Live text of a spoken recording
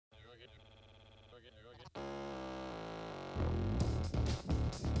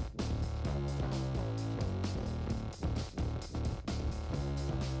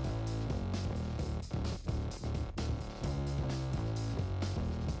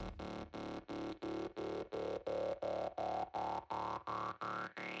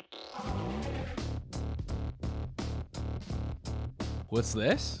What's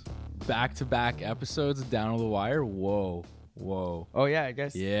this? Back-to-back episodes of Down to the Wire? Whoa. Oh, yeah, I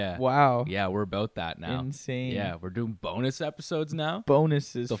guess. Yeah. Wow. Yeah, we're about that now. Insane. Yeah, we're doing bonus episodes now.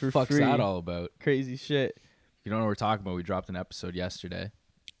 Bonuses The for fuck's free. that all about? Crazy shit. You don't know what we're talking about. We dropped an episode yesterday.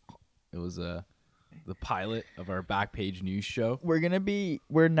 It was the pilot of our Backpage News show. We're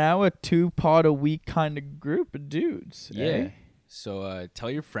now a 2-pod-a-week kind of group of dudes. Yeah. Eh? So tell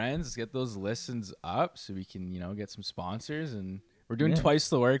your friends, let's get those listens up so we can, get some sponsors. And we're doing twice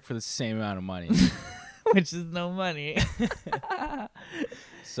the work for the same amount of money. Which is no money.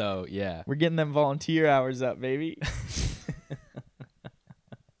 So, yeah. We're getting them volunteer hours up, baby.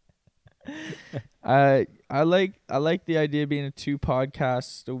 I like the idea of being a 2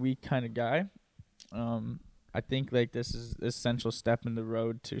 podcasts a week kind of guy. I think like this is an essential step in the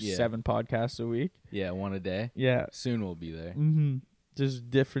road to 7 podcasts a week. Yeah, 1 a day. Yeah. Soon we'll be there. Mm-hmm. Just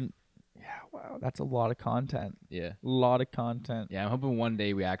different. Yeah, wow. That's a lot of content. Yeah. A lot of content. Yeah, I'm hoping one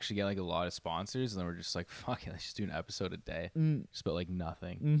day we actually get like a lot of sponsors and then we're just like, fuck it, let's just do an episode a day. Just about like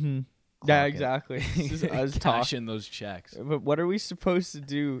nothing. Mm-hmm. Yeah, exactly. Just us cashing those checks. But what are we supposed to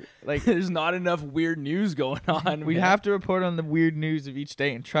do? Like, there's not enough weird news going on. We have to report on the weird news of each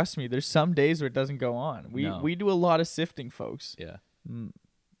day, and trust me, there's some days where it doesn't go on. We do a lot of sifting, folks. Yeah.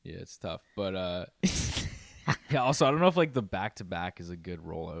 Yeah, it's tough. But yeah, also I don't know if like the back-to-back is a good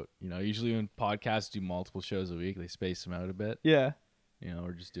rollout. Usually when podcasts do multiple shows a week, they space them out a bit. Yeah.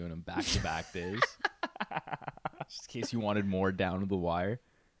 We're just doing them back-to-back days. Just in case you wanted more Down to the Wire.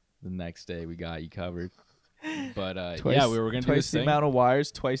 The next day we got you covered. But we were gonna do this thing. Twice the amount of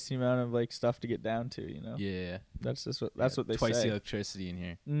wires, twice the amount of like stuff to get down to. Yeah. That's what they twice say. The electricity in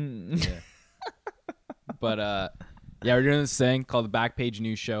here. Yeah. But we're doing this thing called the Backpage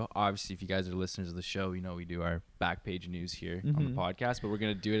News Show. Obviously, if you guys are listeners of the show, we do our Backpage News here on the podcast. But we're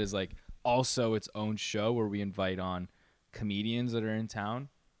gonna do it as like also its own show where we invite on comedians that are in town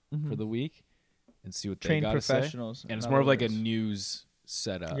for the week and see what they got to say. Trained professionals. And it's more of like a news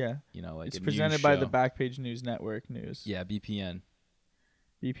setup. Yeah. Like it's presented by the Backpage News Network News. Yeah, BPN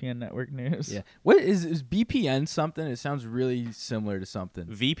Network News. Yeah. What is BPN something? It sounds really similar to something.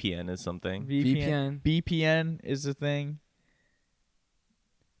 VPN is something. BPN is a thing.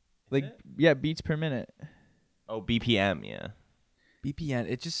 Like, yeah, beats per minute. Oh, BPM, yeah. BPN,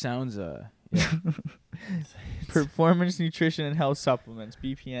 it just sounds Performance Nutrition and Health Supplements,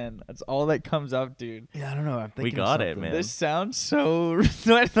 BPN. That's all that comes up, dude. Yeah, I don't know. I'm thinking we got it, man. This sounds so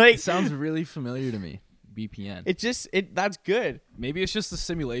like it sounds really familiar to me. BPN. That's good. Maybe it's just the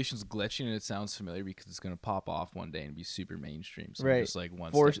simulation's glitching and it sounds familiar because it's gonna pop off one day and be super mainstream. So right. Just like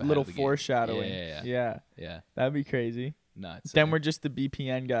one little foreshadowing. Yeah. That'd be crazy. Nuts. Then we're just the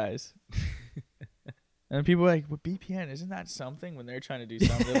BPN guys. And people are like, "What BPN? Isn't that something?" When they're trying to do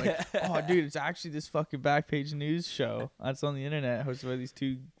something, they're like, "Oh, dude, it's actually this fucking Backpage News show that's on the internet, hosted by these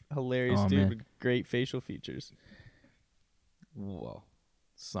 2 hilarious dudes with great facial features." Well,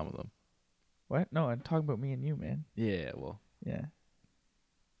 some of them. What? No, I'm talking about me and you, man. Yeah. Well. Yeah.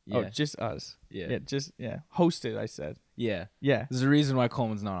 Yeah. Oh, just us. Yeah. Yeah. Hosted, I said. Yeah. Yeah. There's a reason why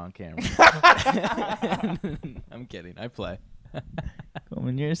Coleman's not on camera. I'm kidding. I play.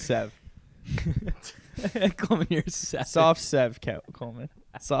 Coleman, you're a Sev. Coleman, you're a 7. Soft Sev, Coleman.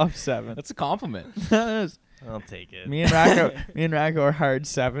 Soft 7. That's a compliment. I'll take it. Me and Racco are hard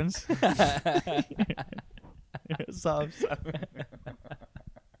 7s. You're a soft 7.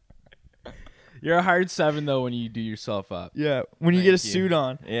 You're a hard 7 though when you do yourself up. Yeah, when you get a suit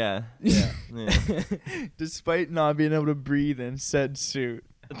on. Yeah. Despite not being able to breathe in said suit.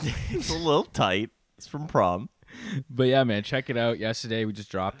 It's a little tight. It's from prom. But yeah, man, check it out. Yesterday we just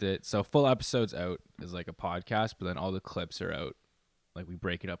dropped it. So full episode's out as like a podcast, but then all the clips are out. Like we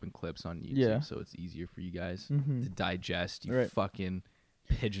break it up in clips on YouTube, so it's easier for you guys to digest. You fucking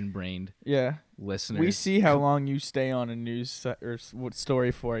pigeon-brained listeners. We see how long you stay on a news or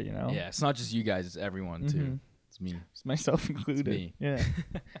story for, Yeah, it's not just you guys; it's everyone too. It's me. It's myself included. It's me. Yeah.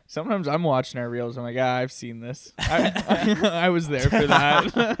 Sometimes I'm watching our reels. I'm like, I've seen this. I was there for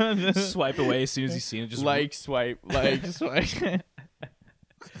that. Swipe away as soon as you see it. Just swipe. All right.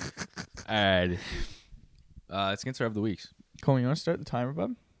 Let's get started of the weeks. Coleman, you want to start the timer,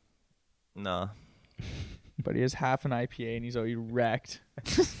 bub? No. But he has half an IPA and he's already wrecked.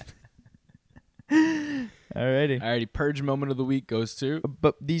 Alrighty. Purge moment of the week goes to.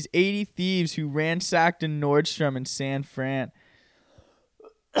 But these 80 thieves who ransacked a Nordstrom in San Fran.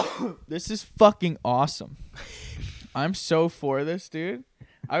 This is fucking awesome. I'm so for this, dude.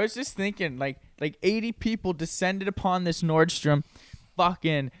 I was just thinking, like 80 people descended upon this Nordstrom.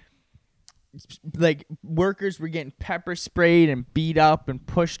 Fucking, like, workers were getting pepper sprayed and beat up and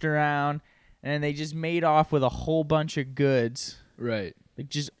pushed around. And they just made off with a whole bunch of goods. Right. Like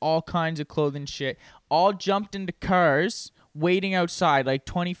just all kinds of clothing shit. All jumped into cars, waiting outside, like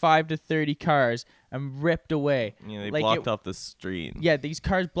 25 to 30 cars, and ripped away. Yeah, they like blocked off the street. Yeah, these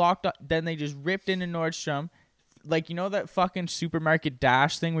cars blocked up. Then they just ripped into Nordstrom. Like, you know that fucking supermarket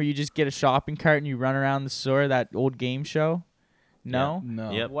dash thing where you just get a shopping cart and you run around the store, that old game show? No? Yeah.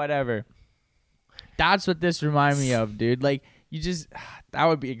 No. Yep. Whatever. That's what this reminded me of, dude. Like, you just, that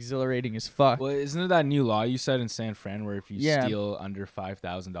would be exhilarating as fuck. Well, isn't it that new law you said in San Fran where if you Yeah. steal under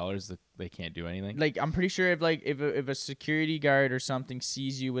 $5,000, they can't do anything? Like, I'm pretty sure if a security guard or something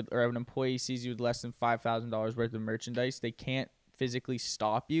sees you with, or an employee sees you with less than $5,000 worth of merchandise, they can't physically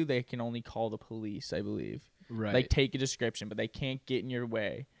stop you. They can only call the police, I believe. Right. Like, take a description, but they can't get in your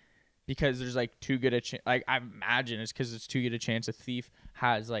way because there's like too good a chance. Like, I imagine it's because it's too good a chance a thief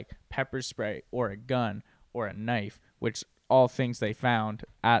has like pepper spray or a gun or a knife, which all things they found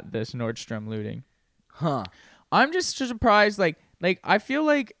at this Nordstrom looting. Huh. I'm just surprised. Like I feel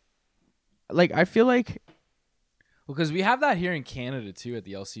like. Well, because we have that here in Canada too at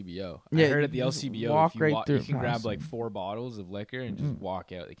the LCBO. Yeah, I heard at the you LCBO, walk if you, right through you can past grab like them. 4 bottles of liquor and just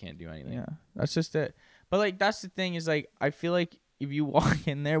walk out. They can't do anything. Yeah, that's just it. But like that's the thing is like I feel like if you walk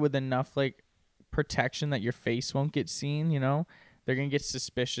in there with enough like protection that your face won't get seen, you know, they're gonna get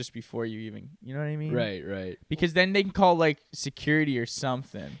suspicious before you even, you know what I mean? Right. Because then they can call like security or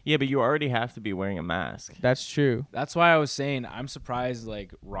something. Yeah, but you already have to be wearing a mask. That's true. That's why I was saying I'm surprised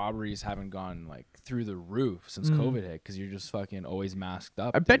like robberies haven't gone like through the roof since COVID hit because you're just fucking always masked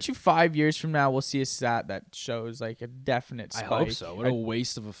up. I bet you 5 years from now we'll see a stat that shows like a definite I spike. hope so. What a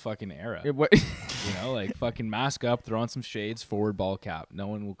waste of a fucking era. You know, like fucking mask up, throw on some shades, forward ball cap. No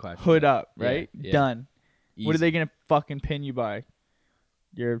one will question. Hood it. up, right? Yeah. Done. What are Easy. they gonna fucking pin you by?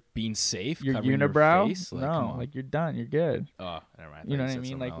 Your Being safe? unibrow? Your face? Like, come no, on. like you're done. You're good. Oh, never mind. You know what I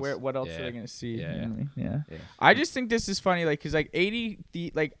mean? Like what else Yeah. are they gonna see? Yeah, You know yeah. what I mean? Yeah. Yeah. I just think this is funny, like, cause like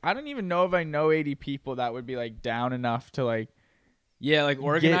 80, like I don't even know if I know 80 people that would be like down enough to like, Yeah, like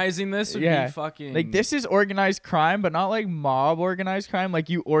organizing this would yeah. be fucking like this is organized crime, but not like mob organized crime. Like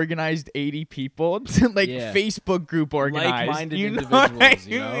you organized 80 people to like Yeah. Facebook group organized, Like-minded you know individuals, what I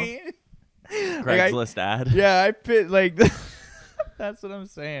you know? mean? Like, Craigslist ad. yeah, I pit like that's what I'm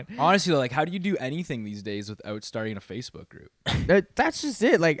saying. Honestly, like, how do you do anything these days without starting a Facebook group? That's just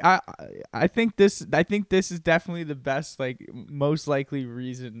it. Like I think this is definitely the best, like most likely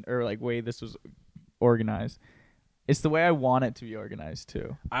reason or like way this was organized. It's the way I want it to be organized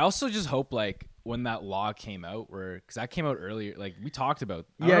too. I also just hope like when that law came out, because that came out earlier, like we talked about.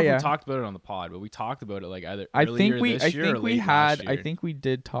 I Yeah, don't know yeah. if we talked about it on the pod, but we talked about it like either I earlier think we this year or late last year. I think we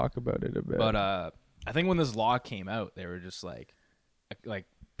did talk about it a bit. But I think when this law came out, they were just like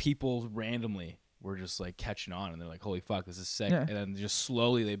people randomly were just like catching on, and they're like, "Holy fuck, this is sick!" Yeah. And then just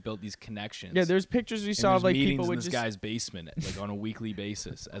slowly they built these connections. yeah, there's pictures we And saw there's of like meetings people in would this just guy's basement, like on a weekly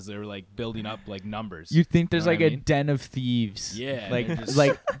basis, as they were like building up like numbers. you think there's know like what I a mean? den of thieves. Yeah, Like they're just-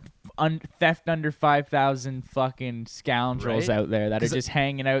 like theft under 5,000 fucking scoundrels Right? out there that are 'Cause just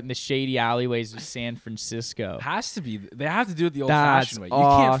hanging out in the shady alleyways of San Francisco. Has to be. They have to do it the That's old-fashioned way. You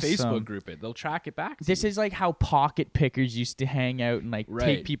can't awesome. Facebook group it. They'll track it back. To This you. is like how pocket pickers used to hang out and like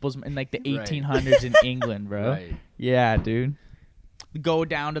Right. take people's in like the Right. 1800s in England, bro. Right. Yeah, dude. Go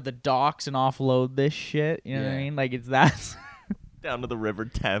down to the docks and offload this shit. You know what I Yeah. mean? Like it's that. Down to the River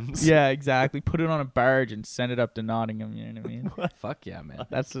Thames. Yeah, exactly. Put it on a barge and send it up to Nottingham. You know what I mean? Fuck yeah, man.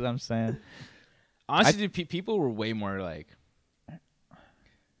 That's what I'm saying. Honestly, dude, people were way more like,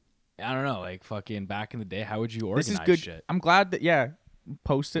 I don't know, like fucking back in the day. How would you organize This is good. shit I'm glad that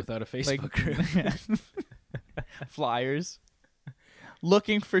post it without a Facebook like group? flyers.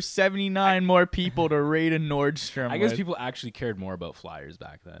 Looking for 79 more people to raid a Nordstrom. I guess with. people actually cared more about flyers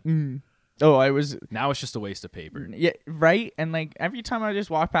back then. Oh, I was. Now it's just a waste of paper. Yeah, right. And like every time I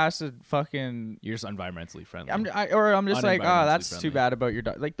just walk past a fucking. You're just environmentally friendly. I'm just like, oh, Unenvironmentally that's friendly. too bad about your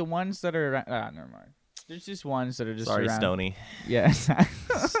dog. Like the ones that are. Never mind. There's just ones that are just. Sorry, around. Stony. Yeah.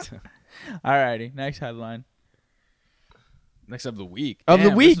 Alrighty. Next headline. Next of the week. Of the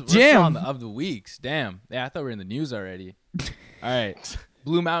Damn, week, we're still on Jim. of the weeks. Damn. Yeah, I thought we were in the news already. All right.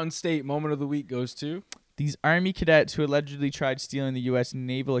 Blue Mountain State moment of the week goes to. These Army cadets who allegedly tried stealing the U.S.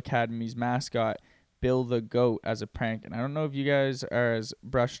 Naval Academy's mascot, Bill the Goat, as a prank. And I don't know if you guys are as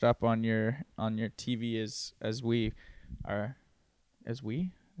brushed up on your TV as we are. As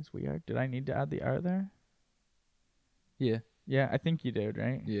we are. Did I need to add the R there? Yeah. Yeah, I think you did,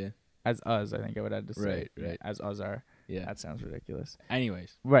 right? Yeah. As us, I think I would have to say. Right. As us are. Yeah. That sounds ridiculous.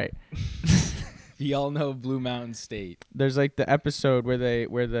 Anyways, Right. you all know Blue Mountain State. There's like the episode where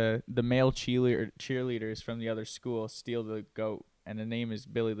the male cheerleaders from the other school steal the goat and the name is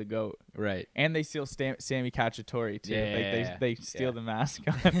Billy the Goat. Right. And they steal Sammy Cacciatore too. Yeah. They steal the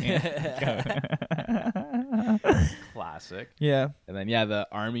mascot. Classic. Yeah. And then the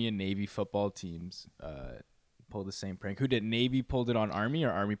Army and Navy football teams pulled the same prank. Who did? Navy pulled it on Army,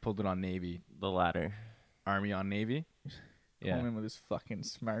 or Army pulled it on Navy? The latter. Army on Navy. Yeah. Coleman with his fucking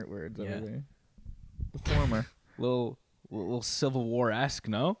smart words over Yeah. there. The former. Little Civil War-esque,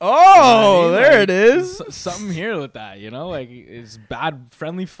 no? Oh, You know what I mean? there Like, it is. Something here with that, like it's bad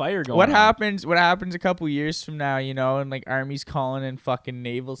friendly fire going What on. happens a couple years from now, and like Army's calling in fucking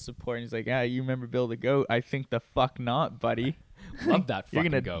naval support, and he's like, you remember Bill the Goat? I think the fuck not, buddy. Love that You're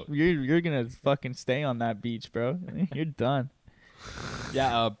fucking gonna goat. You're gonna fucking stay on that beach, bro. You're done.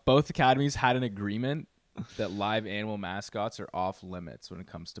 Yeah, both academies had an agreement that live animal mascots are off limits when it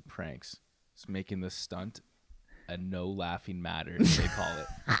comes to pranks. It's making this stunt a no laughing matter, as they call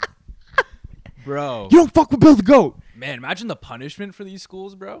it. Bro. You don't fuck with Bill the Goat. Man, imagine the punishment for these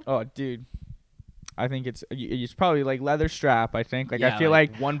schools, bro. Oh, dude. I think it's probably like leather strap. I think I feel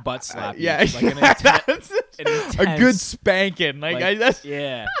like one butt slap. yeah, each, like an intense, a good spanking. That's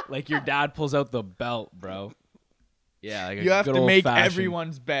yeah, like your dad pulls out the belt, bro. Yeah, like you have to make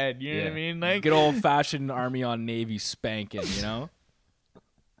everyone's bed. You know what I mean? Like good old fashioned Army on Navy spanking.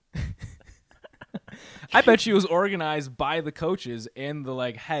 I bet you it was organized by the coaches and the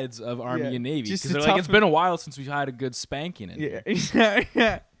heads of Army and Navy, just because to they're it's been a while since we've had a good spanking in here.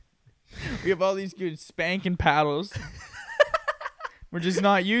 yeah. We have all these good spanking paddles. We're just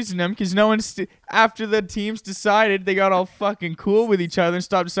not using them because no one's after the teams decided they got all fucking cool with each other and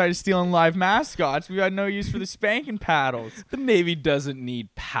decided stealing live mascots. We had no use for the spanking paddles. The Navy doesn't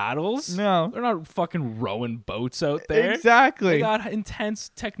need paddles. No. They're not fucking rowing boats out there. Exactly. They got intense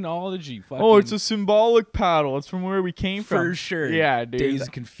technology. Oh, it's a symbolic paddle. It's from where we came from. For sure. Yeah, dude. Dazed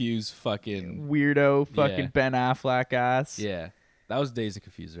and Confused fucking. Weirdo fucking Yeah. Ben Affleck ass. Yeah. That was Dazed and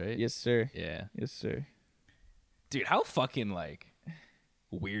Confused, right? Yes, sir. Yeah. Yes, sir. Dude, how fucking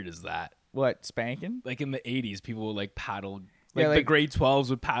weird is that? What, spanking? Like in the 80s, people would paddle. Yeah, the grade 12s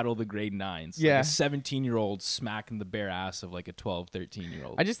would paddle the grade 9s. Yeah. Like a 17-year-old smacking the bare ass of a 12,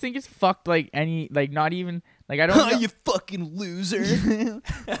 13-year-old. I just think it's fucked not even I don't know. You fucking loser.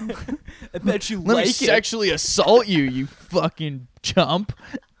 I bet you Let like me it. sexually assault you, you fucking chump.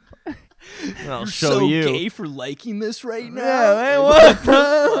 I'll You're show so you. gay for liking this right now. Yeah, man, What the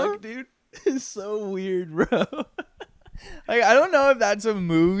what? fuck, dude? It's so weird, bro. I don't know if that's a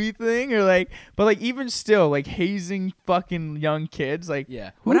movie thing or but even still, hazing fucking young kids,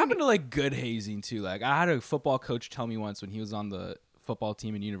 Yeah. What happened to good hazing too? I had a football coach tell me once when he was on the football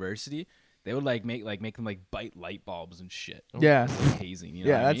team in university, they would make them bite light bulbs and shit. Yeah. Hazing. You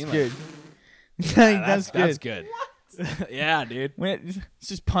know what I that's mean? good. That's that's good. good. Yeah, dude. Let's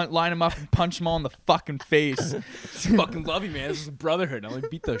just line him up and punch him all in the fucking face. Fucking love you, man. This is brotherhood. I'm gonna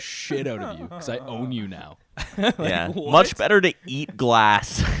beat the shit out of you because I own you now. Yeah, what? much better to eat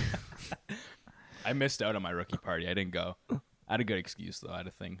glass. I missed out on my rookie party. I didn't go. I had a good excuse though. I had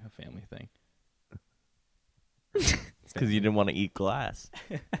a family thing. It's because you didn't want to eat glass.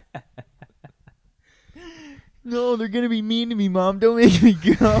 No, they're gonna be mean to me, Mom. Don't make me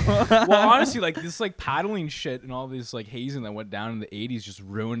go. Well, honestly, this paddling shit and all this hazing that went down in the 80s just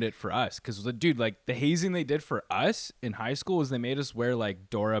ruined it for us. Because dude, the hazing they did for us in high school was they made us wear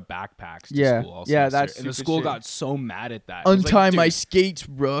Dora backpacks to Yeah. school. All Yeah, semester. that's and the stupid school shit. got so mad at that. It was Untie dude. my skates,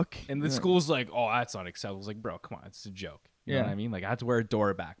 Rook. And the school's oh, that's not acceptable. I was bro, come on, it's a joke. You know what I mean? I had to wear a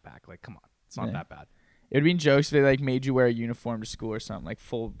Dora backpack. Come on, it's not that bad. It'd be jokes if they made you wear a uniform to school or something,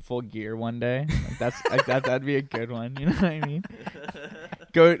 full gear one day. That'd be a good one. You know what I mean?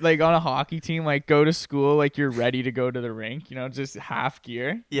 Go on a hockey team, go to school you're ready to go to the rink. Just half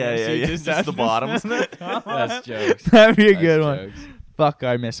gear. Yeah, So you Just the bottoms. That's jokes. That'd be a That's good one. jokes. Fuck,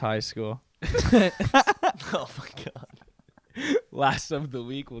 I miss high school. Oh my god. Last of the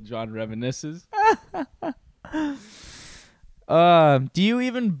week, while John reminisces. Do you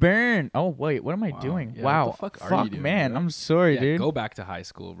even burn? Oh wait, what am I Wow. doing? Yeah, wow, what the fuck are you doing, man, bro? I'm sorry, dude. Go back to high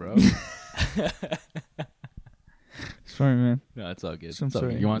school, bro. Sorry, man. No, it's all good. I'm It's all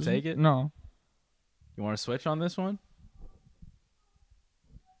sorry. good. You want to take it? No, You want to switch on this one?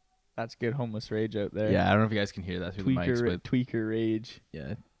 that's good homeless rage out there. Yeah, I don't know if you guys can hear that through the mics, but tweaker rage.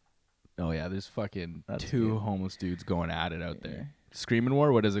 yeah. Oh yeah, there's fucking That's two good. homeless dudes going at it out there. Screaming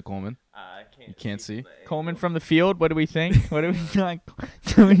war. What is it, Coleman? You can't see. Coleman from the field. What do we think? What do we like?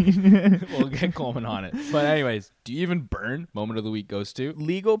 We'll get Coleman on it. But anyways, do you even burn? Moment of the week goes to.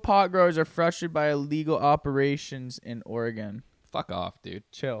 Legal pot growers are frustrated by illegal operations in Oregon. Fuck off, dude.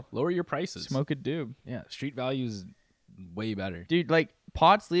 Chill. Lower your prices. Smoke a doob. Yeah, street value is way better. Dude,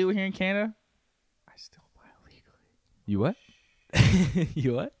 pot's legal here in Canada. I still buy illegally. You what?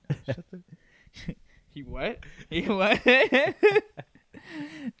 You what? He what? He what?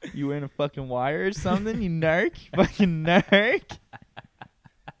 You wearing a fucking wire or something? You narc? Fucking narc?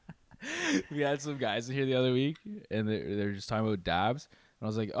 We had some guys in here the other week, and they're just talking about dabs. And I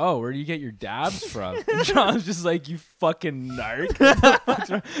was like, "Oh, where do you get your dabs from?" And John was just like, "You fucking narc." What the fuck's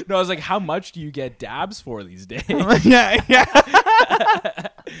wrong? No, I was like, "How much do you get dabs for these days?" Yeah.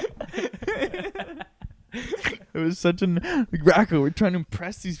 It was such an like, Rocco, we're trying to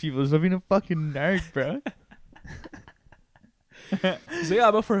impress these people. Stop being a fucking narc, bro. He's like, "Yeah,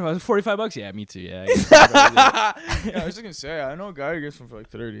 about $45." Yeah, me too. Yeah. Yeah, I was just gonna say, I know a guy who gets one for like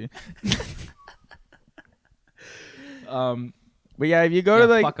 30. But yeah, if you go to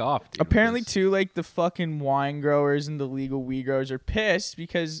like, fuck off. Dude, apparently too, like the fucking wine growers and the legal weed growers are pissed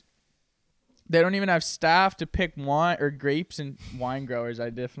because they don't even have staff to pick wine or grapes and wine growers. I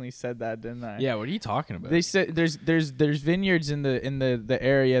definitely said that, didn't I? Yeah. What are you talking about? They said there's vineyards in the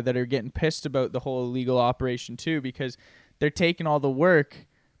area that are getting pissed about the whole illegal operation too because they're taking all the work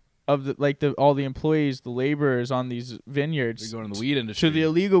of all the employees, the laborers on these vineyards. They're going to the weed industry. To the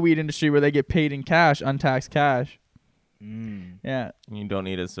illegal weed industry where they get paid in cash, untaxed cash. Yeah. You don't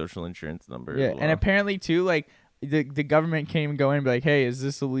need a social insurance number. Yeah, and apparently too, like the government came and go in and be like, "Hey, is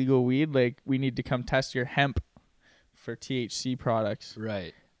this illegal weed? Like, we need to come test your hemp for THC products."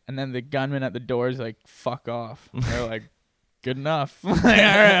 Right. And then the gunman at the door is like, "Fuck off." And they're like, "Good enough." Like, all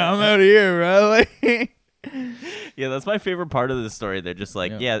right, I'm out of here, bro. Like, yeah, that's my favorite part of the story. They're just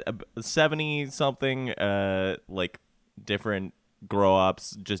like, Yeah. 70 something like different grow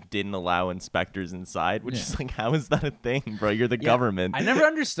ups just didn't allow inspectors inside, which is like, how is that a thing, bro? You're the government. I never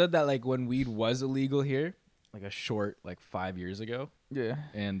understood that, like, when weed was illegal here, like a short, like 5 years ago. yeah.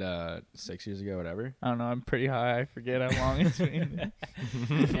 And 6 years ago, whatever. I don't know. I'm pretty high. I forget how long it's been.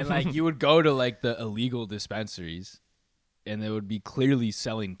 And like you would go to like the illegal dispensaries, and they would be clearly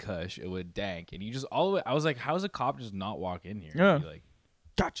selling kush. It would dank, and you just I was like, how's a cop just not walk in here? Yeah. And be like,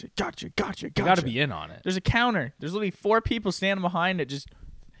 Gotcha. you gotta be in on it. There's a counter. There's literally 4 people standing behind it. Just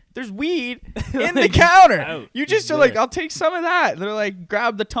there's weed in the counter. out. You just It's are like, there. I'll take some of that. They're like,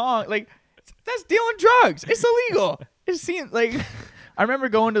 grab the tong. Like, that's dealing drugs. It's illegal. It's seen like, I remember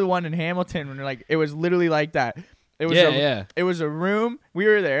going to the one in Hamilton when like it was literally like that. It was It was a room. We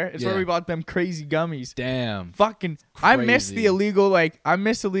were there. It's where Yeah. we bought them crazy gummies. Damn. Fucking, I miss the Crazy. illegal, I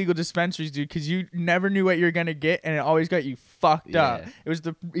miss illegal dispensaries, dude, because you never knew what you were going to get, and it always got you fucked up. Yeah. It was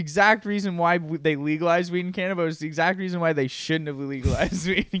the exact reason why they legalized weed in Canada, but it was the exact reason why they shouldn't have legalized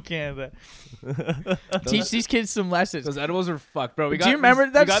weed in Canada. Teach these kids some lessons. Those edibles are fucked, bro. Do you remember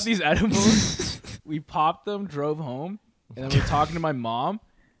we that? got these edibles. We popped them, drove home, and then we're talking to my mom.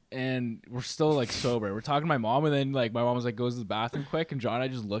 And we're still like sober. We're talking to my mom, and then like my mom was like goes to the bathroom quick, and John and I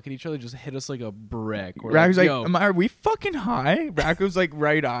just look at each other, just hit us like a brick. We're Racco's like, yo, are we fucking high? Racco's like,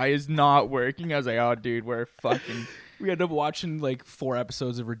 right eye is not working. I was like, oh, dude, we're fucking. we ended up watching like 4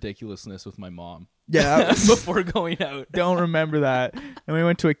 episodes of Ridiculousness with my mom. Yeah. Before going out. Don't remember that. And we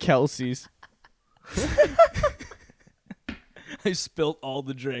went to a Kelsey's. I spilt all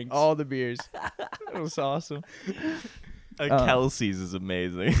the drinks. All the beers. It was awesome. Kelsey's is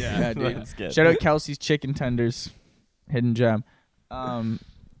amazing. Yeah, dude. That's good. Shout out Kelsey's Chicken Tenders. Hidden gem.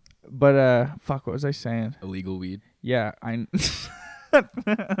 But fuck, what was I saying? Illegal weed. Yeah,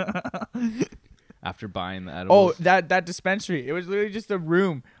 After buying the Oh, edibles. that dispensary. It was literally just a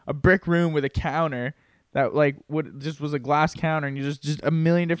room, a brick room with a counter that like just was a glass counter, and you just a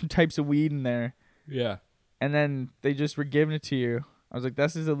million different types of weed in there. Yeah. And then they just were giving it to you. I was like,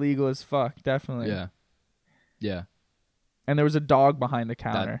 this is illegal as fuck, definitely. Yeah. Yeah. And there was a dog behind the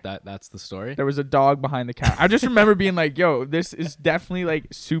counter. That's the story. There was a dog behind the counter. I just remember being like, yo, this is definitely like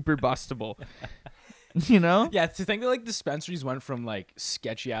super bustable. You know? Yeah, to think that like dispensaries went from like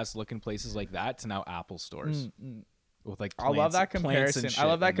sketchy ass looking places like that to now Apple stores with like I love that plants and comparison. I shit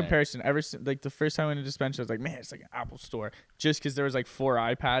love that in there. comparison. Ever since like the first time I went to dispensary, I was like, man, it's like an Apple store. Just because there was like 4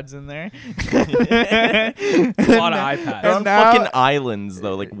 iPads in there. A lot of iPads. They're on now- fucking islands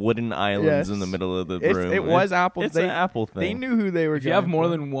though, like wooden islands in the Yes. middle of the It room. was Apple. It's They- an Apple thing. They knew who they were. If you have going more for.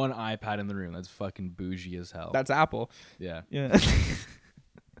 than one iPad in the room, that's fucking bougie as hell. That's Apple. yeah. Yeah.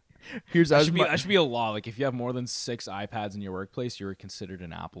 Here's That us. that should be a law. Like if you have more than 6 iPads in your workplace, you're considered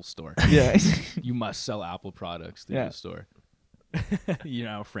an Apple store. Yeah. You must sell Apple products through Yeah. the store. You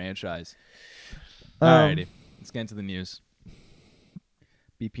know, franchise. Um, Alrighty, let's get into the news.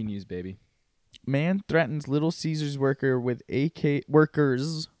 BP news, baby. Man threatens Little Caesars workers with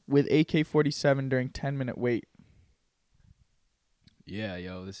AK-47 during 10-minute wait. Yeah,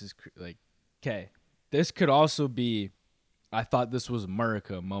 yo, this is like, okay. This could also be, I thought this was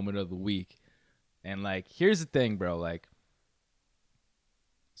America moment of the week. And like, here's the thing, bro. Like,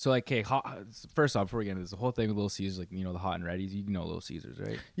 So like, okay, first off, before we get into this, the whole thing with Little Caesars, like the hot and ready's, you know Little Caesars,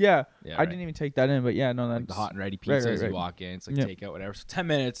 right? Yeah. Yeah, I right. didn't even take that in, but yeah, no, that's Like the hot and ready pizzas. right. You walk in, it's like Yep. takeout, whatever. So 10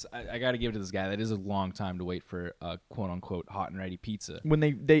 minutes. I got to give it to this guy. That is a long time to wait for a quote unquote hot and ready pizza. when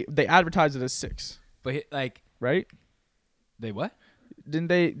they advertise it as 6, But like, right? they what?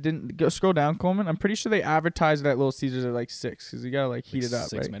 Didn't go scroll down, Coleman? I'm pretty sure they advertised it at Little Caesars at like 6 because you gotta like heat it up,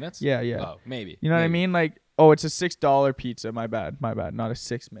 6 right? minutes? Yeah. Oh, maybe. You know what I mean? Like, oh, it's a $6 pizza. My bad. Not a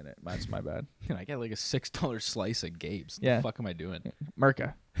 6 minute. That's my bad. I get like a $6 slice of Gabe's. What Yeah. the fuck am I doing?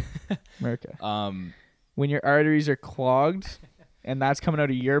 Merca. Um, When your arteries are clogged, and that's coming out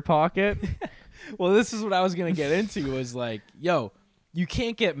of your pocket. well, this is what I was gonna get into. Was like, yo, you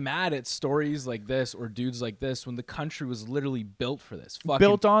can't get mad at stories like this or dudes like this when the country was literally built for this. Fucking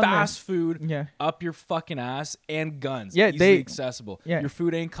Built on fast this. food Yeah. up your fucking ass and guns. Yeah, easily they- accessible. yeah. Your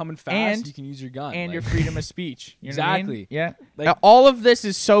food ain't coming fast. And- You can use your gun. And like, your freedom of speech. You know what I mean? Exactly. Yeah. Like- Now, all of this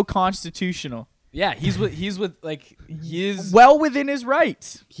is so constitutional. yeah, he's with like he is Well within his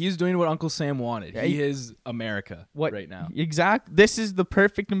rights. he's doing what Uncle Sam wanted. Yeah, He is America right now. Exact. This is the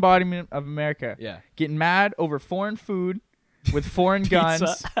perfect embodiment of America. Yeah. Getting mad over foreign food with foreign guns.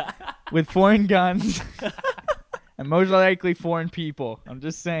 Pizza. With foreign guns. And most likely foreign people. I'm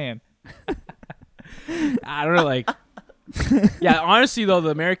just saying. I don't know, like yeah, honestly though, the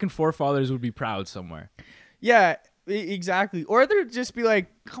American forefathers would be proud somewhere. Yeah, exactly. Or they'd just be like,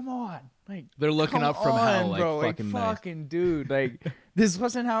 come on. Like, They're looking come up from hell on, like bro. fucking nice. Fucking dude. Like, this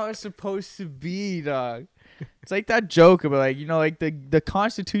wasn't how it's supposed to be, dog. It's like that joke about like the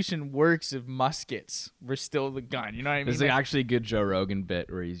Constitution works if muskets were still the gun. You know what I mean? There's like actually a good Joe Rogan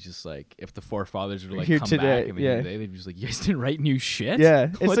bit where he's just like, if the forefathers were like Here come today, back in the yeah. day, they'd be just like, you guys didn't write new shit? Yeah,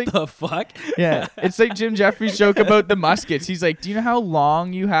 it's What like- the fuck? Yeah, it's like Jim Jeffries' joke about the muskets. He's like, do you know how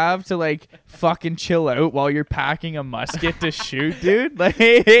long you have to like fucking chill out while you're packing a musket to shoot, dude? Like,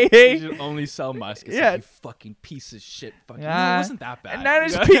 You should only sell muskets. Yeah. Like, you fucking piece of shit. Fucking, Ah. it wasn't that bad. and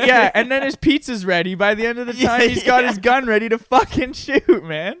then and then his pizza's ready. By the end of the time, he's got his gun ready to fucking shoot,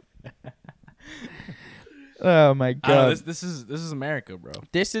 man. Oh my I don't know, god, this is America, bro.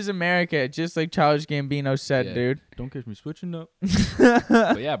 this is America, just like Childish Gambino said, Yeah. dude. Don't catch me switching up.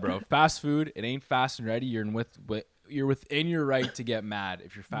 But yeah, bro, fast food, it ain't fast and ready. You're within your right to get mad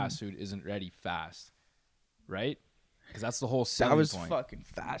if your fast food isn't ready fast, right? Because that's the whole That selling was point. fucking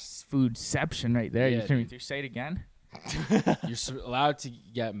fast foodception right there. Yeah, you can dude. say it again? You're allowed to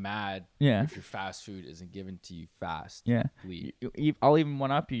get mad Yeah. if your fast food isn't given to you fast. Yeah. I'll even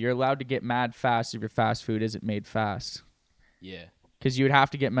one up you. You're allowed to get mad fast if your fast food isn't made fast. Yeah. Because you would have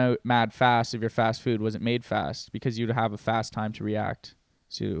to get mad fast if your fast food wasn't made fast, because you'd have a fast time to react.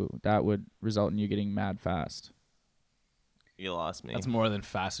 So that would result in you getting mad fast. You lost me. That's more than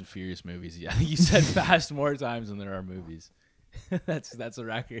Fast and Furious movies. Yeah, you said fast more times than there are movies. That's a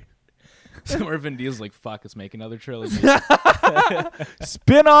record. Somewhere Vin Diesel's like, fuck, let's make another trilogy.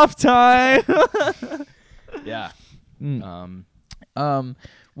 Spin-off time. Yeah. Mm.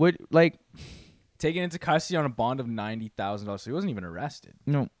 Would like Taken into custody on a bond of $90,000. So he wasn't even arrested.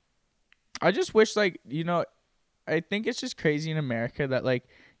 no. I just wish I think it's just crazy in America that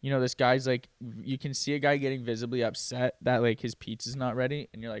this guy's like, you can see a guy getting visibly upset that like his pizza's not ready,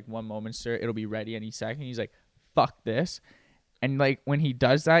 and you're like, one moment, sir, it'll be ready any second. He's like, fuck this. And like when he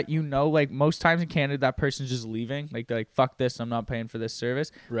does that, like most times in Canada, that person's just leaving. Like they're like, fuck this, I'm not paying for this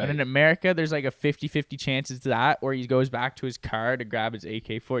service. Right. And in America, there's like a 50-50 chance it's that, or he goes back to his car to grab his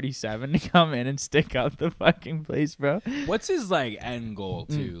AK-47 to come in and stick up the fucking place, bro. What's his like end goal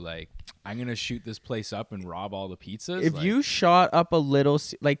too? Like, I'm gonna shoot this place up and rob all the pizzas. If Like, you shot up a Little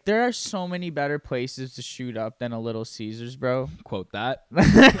there are so many better places to shoot up than a Little Caesars, bro. quote that, Quote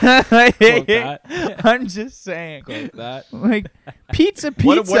that. I'm just saying. quote that. Like pizza.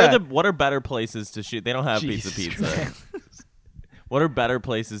 What are better places to shoot? They don't have Jesus pizza. Christ. What are better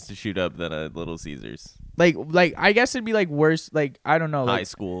places to shoot up than a Little Caesars? like I guess it'd be like worse. Like I don't know. High Like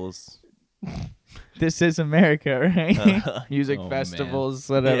schools. this is America, right? Music Oh, man. festivals,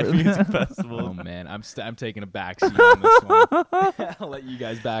 whatever. Yeah, music festival. Oh man, I'm taking a back seat on this one. I'll let you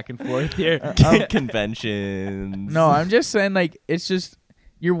guys back and forth here. Conventions. No, I'm just saying, like, it's just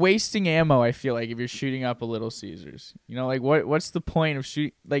you're wasting ammo. I feel like if you're shooting up a Little Caesars, like what's the point of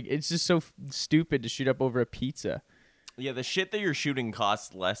shooting? Like, it's just so stupid to shoot up over a pizza. Yeah, the shit that you're shooting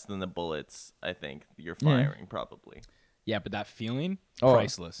costs less than the bullets, I think, you're firing, probably. Yeah, but that feeling, Oh.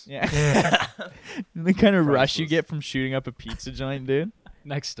 priceless. Yeah. The kind of rush you Priceless. get from shooting up a pizza joint, dude.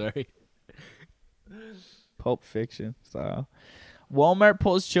 Next story. Pulp Fiction style. Walmart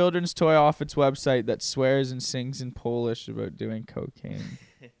pulls children's toy off its website that swears and sings in Polish about doing cocaine.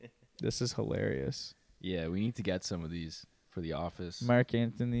 This is hilarious. Yeah, we need to get some of these. for The Office. Mark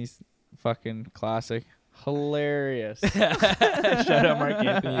Anthony's fucking classic. Hilarious. Shout out Mark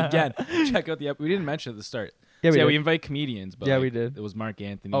Anthony again. Check out the episode. We didn't mention it at the start. Yeah, we invite comedians, but we did. It was Mark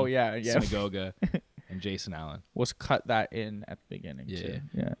Anthony. Oh yeah. Synagoga, and Jason Allen. Let's cut that in at the beginning. Yeah. Too.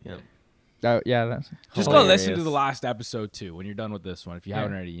 Yeah. That's Just go listen to the last episode too when you're done with this one. If you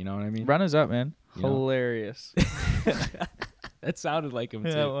haven't already, you know what I mean. Run us up, man. You know? Hilarious. That sounded like him too.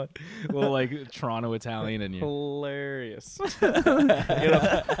 Yeah, well, Well, like Toronto Italian and you. hilarious. You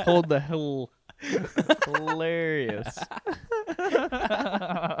gotta hold the hill. Hilarious.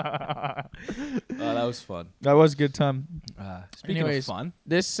 That was fun. That was a good time. Speaking Anyways, of fun,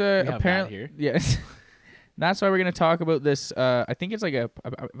 This have that apparently here. Yes. That's why we're gonna talk about this. I think it's like if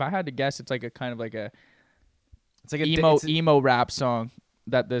I had to guess, it's like a kind of like a it's like a emo rap song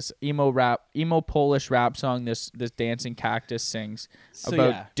that this emo Polish rap song this dancing cactus sings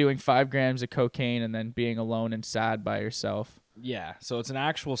about doing 5 grams of cocaine and then being alone and sad by yourself. Yeah, so it's an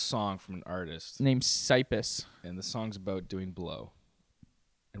actual song from an artist Named Cypus. and the song's about doing blow.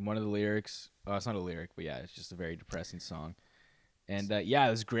 And one of the lyrics, it's not a lyric, but yeah, it's just a very depressing song. And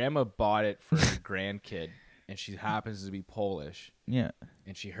this grandma bought it for her grandkid, and she happens to be Polish. Yeah.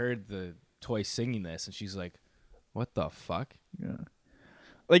 And she heard the toy singing this, and she's like, "What the fuck?" Yeah.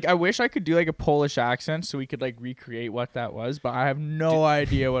 Like, I wish I could do like a Polish accent so we could like recreate what that was, but I have no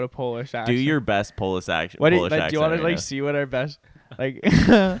idea what a Polish accent. Do your best Polish accent. Do you want to like see what our best like?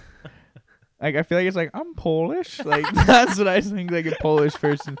 Like I feel like it's like I'm Polish. Like that's what I think. Like a Polish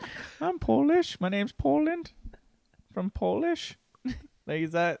person. I'm Polish. My name's Poland. From Polish. Like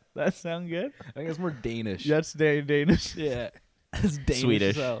is that sound good? I think it's more Danish. That's Danish. Yeah. That's Danish.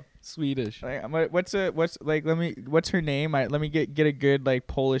 Swedish. as hell. Swedish. Like, what's her name? Let me get a good like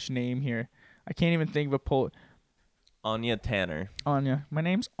Polish name here. I can't even think of a Anya Tanner. Anya. My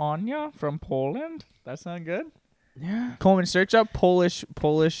name's Anya from Poland. That sound good? Yeah. Coleman, search up Polish.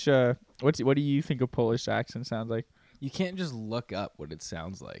 What do you think a Polish accent sounds like? You can't just look up what it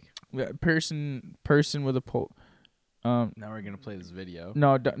sounds like. Person with a Now we're gonna play this video.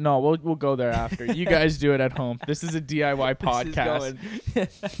 No, we'll go there after. You guys do it at home. This is a DIY podcast.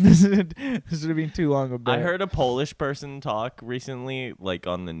 This would have been too long a bit. I heard a Polish person talk recently, like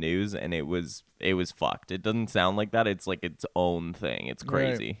on the news, and it was fucked. It doesn't sound like that. It's like its own thing. It's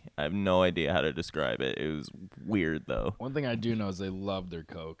crazy. Right. I have no idea how to describe it. It was weird though. One thing I do know is they love their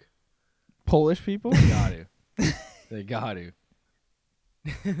Coke. Polish people? They got to. They got to.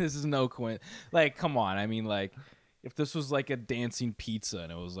 This is no coincidence. Like, come on. I mean, like, if this was like a dancing pizza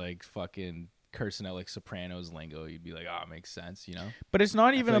and it was like fucking cursing out like Sopranos lingo, you'd be like, oh, it makes sense, you know? But it's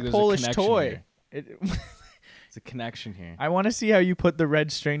not even a Polish toy. It's a connection here. I want to see how you put the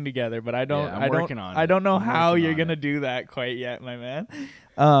red string together, but I don't. Yeah, I'm working on it. I don't know how you're gonna do that quite yet, my man.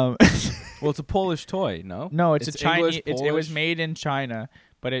 Well, it's a Polish toy, no? No, it's a Chinese. English, it was made in China,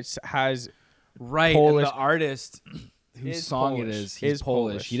 but it has right. Polish, and the artist whose song Polish, it is, he's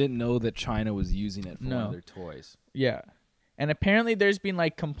Polish. He didn't know that China was using it for one of their toys. Yeah, and apparently there's been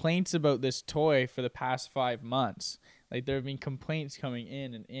like complaints about this toy for the past 5 months. Like there have been complaints coming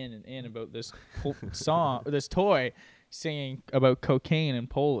in about this song, this toy, singing about cocaine in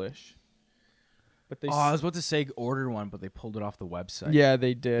Polish. But I was about to say order one, but they pulled it off the website. Yeah,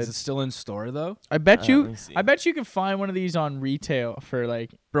 they did. Is it still in store though? I bet you can find one of these on retail for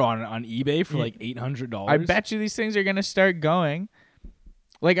like on eBay for like $800. I bet you these things are gonna start going.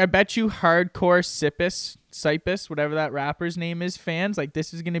 Like I bet you hardcore Cypus, whatever that rapper's name is, fans, like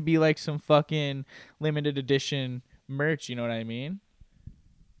this is gonna be like some fucking limited edition merch, you know what I mean?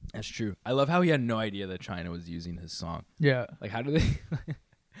 That's true. I love how he had no idea that China was using his song. Yeah. Like how do they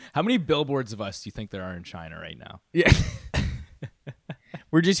how many billboards of us do you think there are in China right now? Yeah.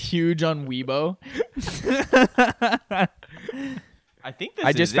 We're just huge on Weibo. I think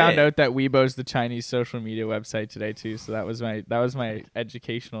I just found out that Weibo's the Chinese social media website today too, so that was my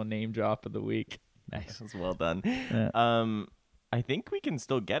educational name drop of the week. Nice. That's well done. Yeah. I think we can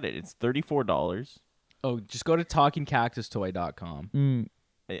still get it. It's $34. Oh, just go to talkingcactustoy.com.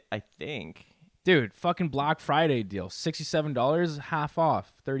 I think. Dude, fucking Black Friday deal. $67, half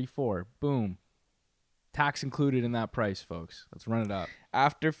off. $34. Boom. Tax included in that price, folks. Let's run it up.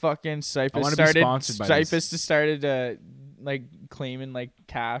 After fucking Cypus started like claiming like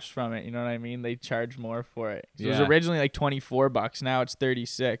cash from it, you know what I mean? They charge more for it. So it was originally like $24. Now it's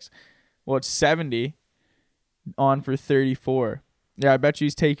 $36. Well, it's $70 on for $34. Yeah, I bet you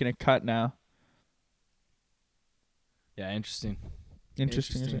he's taking a cut now. Yeah, interesting.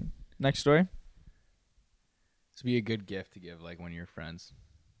 Interesting. Next story. This would be a good gift to give like one of your friends.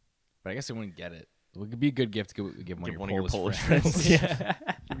 But I guess I wouldn't get it. It would be a good gift to give one of your Polish friends. Yeah.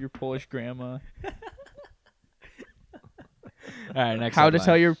 Give your Polish grandma. All right, next. How to headline.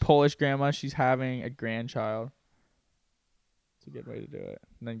 tell your Polish grandma she's having a grandchild. It's a good way to do it.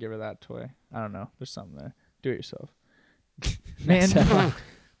 And then give her that toy. I don't know. There's something there. Do it yourself. Man.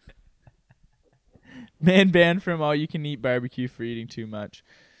 Man banned from all you can eat barbecue for eating too much.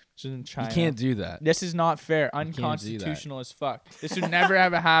 Which is in China. You can't do that. This is not fair. can't do that. Unconstitutional as fuck. This would never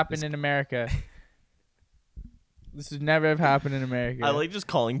have happened in America. This would never have happened in America. I like just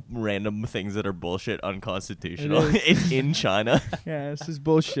calling random things that are bullshit unconstitutional. It's in China. Yeah, this is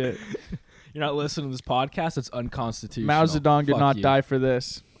bullshit. You're not listening to this podcast. It's unconstitutional. Mao Zedong did Fuck not you. die for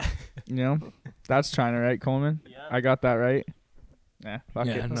this. You know? That's China, right, Coleman? Yeah. I got that right? Yeah, fuck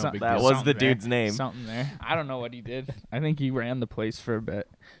Yeah, it. no Some- big That deal. was the something there. dude's name. Something there. I don't know what he did. I think he ran the place for a bit.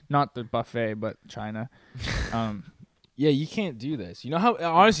 Not the buffet, but China. Yeah, you can't do this. You know how,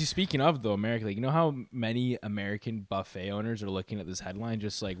 honestly, speaking of, though, America, like, you know how many American buffet owners are looking at this headline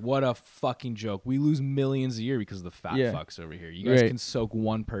just like, what a fucking joke. We lose millions a year because of the fat Yeah. fucks over here. You guys Right. can soak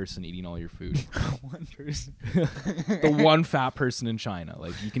one person eating all your food. One person. The one fat person in China.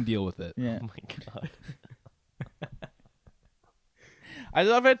 Like, you can deal with it. Yeah. Oh my god. I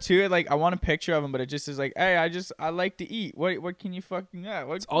love it too. Like I want a picture of him, but it just is like, hey, I like to eat. What can you fucking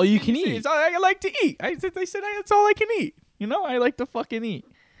what? It's all you can eat. It's all I like to eat. They said it's all I can eat. You know, I like to fucking eat.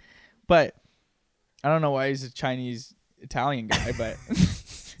 But I don't know why he's a Chinese Italian guy, but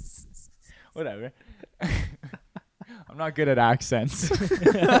whatever. I'm not good at accents.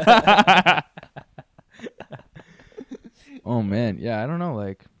 Oh, man. Yeah, I don't know.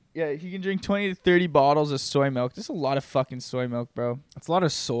 Like, Yeah, he can drink 20 to 30 bottles of soy milk. There's a lot of fucking soy milk, bro. it's a lot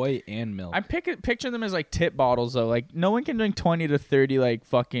of soy and milk. I'm picturing them as like tip bottles though. Like no one can drink 20 to 30 like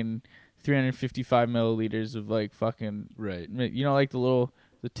fucking 355 milliliters of like fucking right. you know like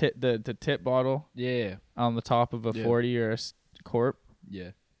the tip bottle Yeah. on the top of a Yeah. 40 or a corp. Yeah.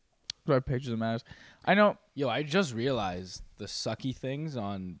 That's what I picture them as. I know. Yo, I just realized the sucky things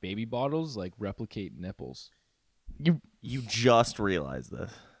on baby bottles like replicate nipples. You just realized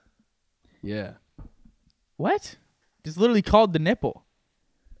this. Yeah. What? It's literally called the nipple.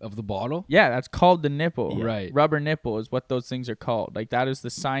 Of the bottle? Yeah, that's called the nipple. Yeah. Right. Rubber nipple is what those things are called. Like that is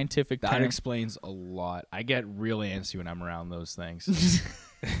the scientific That term. explains a lot. I get real antsy when I'm around those things.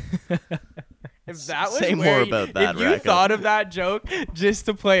 If that was Say where more you- about that, If you Racco. thought of that joke just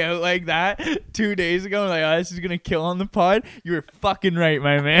to play out like that 2 days ago, like, oh, this is gonna kill on the pod, you were fucking right,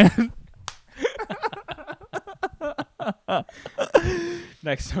 my man.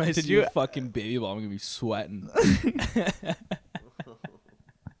 Next time I Did see you- a fucking baby bottle, I'm gonna be sweating.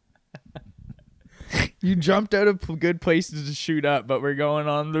 You jumped out of good places to shoot up, but we're going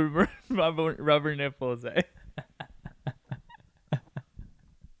on the rubber nipples, eh?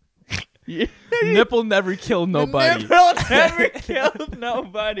 Yeah. Nipple never killed nobody. Nipple never killed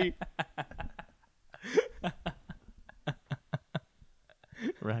nobody.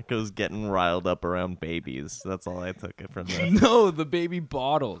 Racco's getting riled up around babies. That's all I took it from this. No, the baby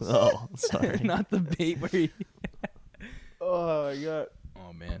bottles. Oh, sorry. Not the baby. Oh my god.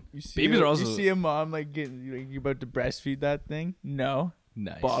 Oh man. You see Babies are also you see a mom like getting like, you about to breastfeed that thing? No.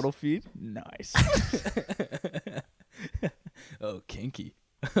 nice. Bottle feed? Nice. Oh, kinky.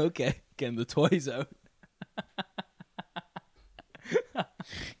 Okay, getting the toys out.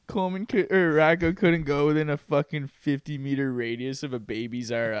 Coleman or Racco couldn't go within a fucking 50-meter radius of a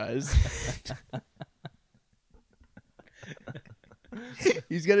Babies R Us.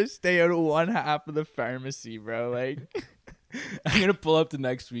 He's gonna stay out of one half of the pharmacy, bro. Like, I'm gonna pull up to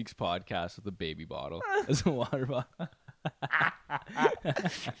next week's podcast with a baby bottle as a water bottle.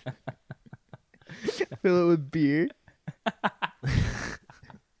 fill it with beer.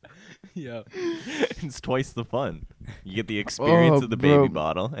 Yeah. It's twice the fun. You get the experience Oh, of the bro. baby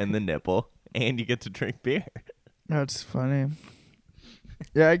bottle and the nipple, and you get to drink beer. That's funny.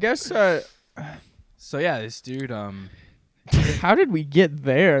 Yeah, I guess. So yeah, this dude. How did we get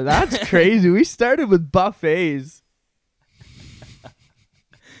there? That's crazy. We started with buffets.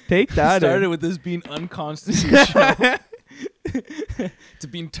 Take that. started with this being unconstitutional to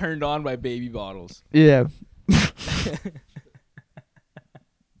being turned on by baby bottles. Yeah.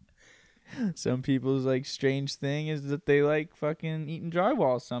 Some people's like strange thing is that they like fucking eating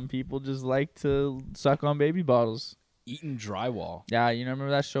drywall. Some people just like to suck on baby bottles. Eating drywall. Yeah, you remember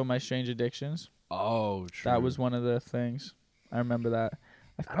that show, My Strange Addictions? Oh, true. That was one of the things. I remember that.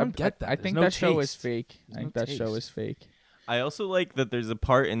 I don't get that. I There's think no that show is taste. fake. There's I think no that show taste. is fake. I also like that there's a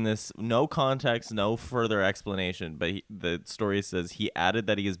part in this, no context, no further explanation, but the story says he added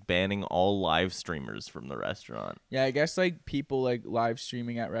that he is banning all live streamers from the restaurant. Yeah, I guess like people like live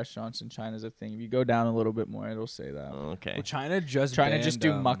streaming at restaurants in China is a thing. If you go down a little bit more, it'll say that. Okay. Well, China just Trying to just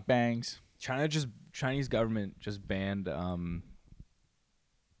do banned, mukbangs. Chinese government just banned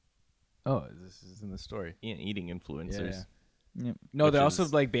Oh, this is in the story. Yeah, eating influencers. Yeah. Yep. No, Which they're also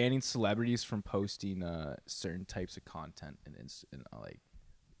is- like banning celebrities from posting certain types of content and like.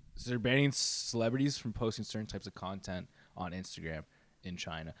 So they're banning celebrities from posting certain types of content on Instagram in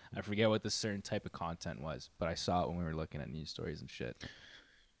China. I forget what the certain type of content was, but I saw it when we were looking at news stories and shit.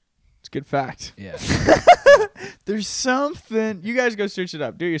 It's a good fact. Yeah. There's something. You guys go search it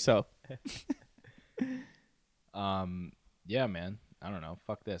up. Do it yourself. Yeah, man. I don't know.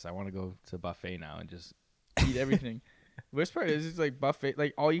 Fuck this. I want to go to a buffet now and just Eat everything. Worst part is it's like buffet,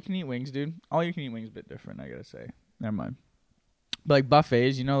 like all you can eat wings, dude. All you can eat wings is a bit different, I gotta say. Never mind. But like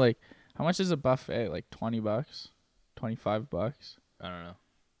buffets, you know, like how much is a buffet? Like $20, $25. I don't know.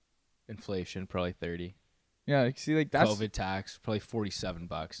 Inflation probably 30. Yeah, like, see, like that's. COVID tax probably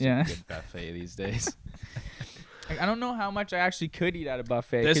 $47. Yeah. To get buffet these days. Like, I don't know how much I actually could eat at a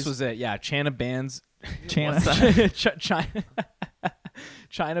buffet. This 'cause was it. Yeah, China bans China.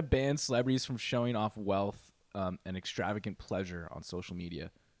 China bans celebrities from showing off wealth and extravagant pleasure on social media.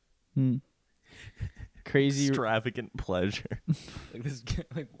 Crazy. Extravagant pleasure. Like this,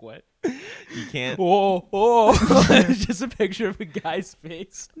 like what? You can't. Oh! It's just a picture of a guy's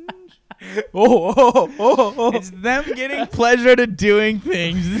face. Oh! It's them getting pleasure to doing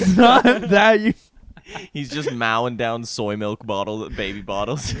things. It's not that you. He's just mowing down soy milk baby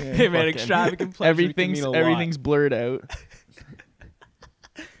bottles. Hey man, Fucking- extravagant pleasure. can mean a lot. Everything's blurred out.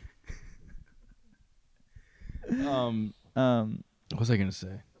 What was I gonna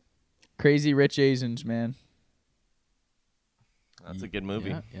say? Crazy Rich Asians, man. That's a good movie.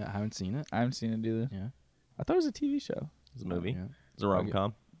 Yeah, I haven't seen it. I haven't seen it either. Yeah, I thought it was a TV show. It's a movie. Yeah. It's a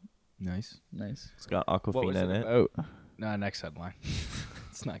rom-com. Nice. Nice. It's got What was Aquafina in it. about? Nah, next headline.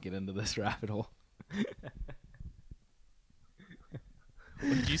 Let's not get into this rabbit hole.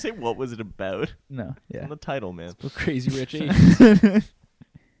 Did you say what was it about? No. It's Yeah. on the title, man. Well, crazy rich Asians.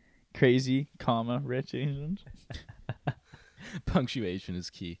 Crazy, Rich Asians. Punctuation is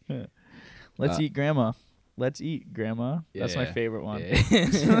key. Let's eat grandma. Let's eat grandma. That's my Yeah. favorite one. Yeah.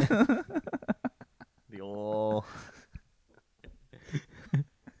 The old.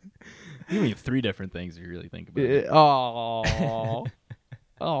 You mean 3 different things if you really think about it. Oh.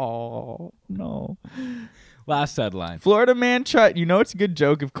 Oh no. Last headline. Florida man tried. You know it's a good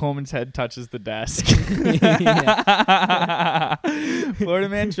joke if Coleman's head touches the desk. Florida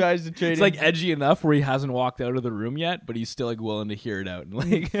man tries to trade. It's like edgy enough where he hasn't walked out of the room yet, but he's still like willing to hear it out. And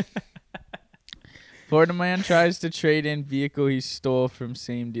like, Florida man tries to trade in vehicle he stole from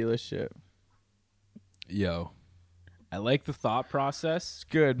same dealership. yo, I like the thought process. It's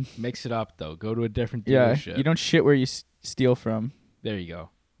good. Mix it up though. Go to a different Yeah, dealership. you don't shit where you steal from. There you go.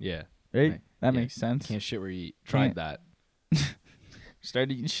 Yeah. Right? Right. That Yeah. makes sense. Can't shit where you tried Can't. that.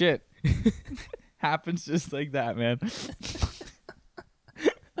 Start eating shit. Happens just like that, man.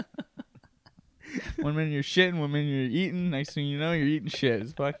 One minute you're shitting, one minute you're eating. Next thing you know, you're eating shit.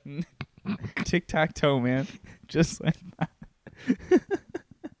 It's fucking tic-tac-toe, man. Just like that.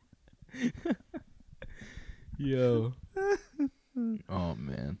 Yo. Oh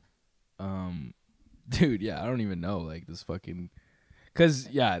man. Dude, yeah, I don't even know like this fucking cuz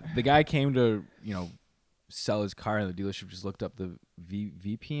yeah, the guy came to, sell his car and the dealership just looked up the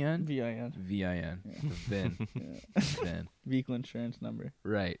VPN, VIN. VIN, the VIN. VIN. Vehicle insurance number.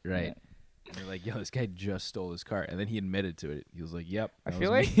 Right. Yeah. And they're like, "Yo, this guy just stole his car." And then he admitted to it. He was like, "Yep." I that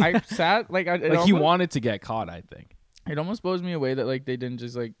feel was like me." I sat like I like he wanted to get caught, I think. It almost blows me away that like they didn't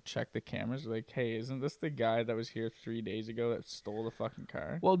just like check the cameras. Like, hey, isn't this the guy that was here 3 days ago that stole the fucking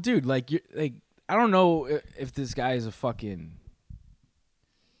car? Well, dude, like you like I don't know if this guy is a fucking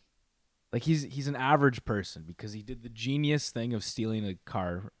like he's an average person because he did the genius thing of stealing a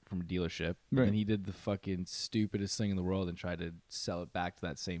car from a dealership, Right. and he did the fucking stupidest thing in the world and tried to sell it back to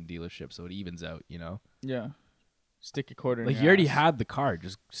that same dealership so it evens out, Yeah. Stick a quarter. Like in you your already ass. had the car,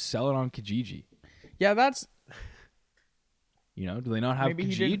 just sell it on Kijiji. Yeah, that's Do they not have Maybe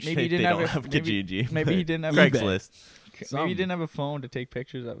he Kijiji? didn't- maybe he They didn't have don't a- have maybe- Kijiji. maybe he didn't have Craigslist. Maybe he didn't have a phone to take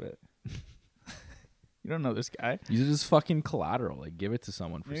pictures of it. You don't know this guy. Use it as fucking collateral. Like give it to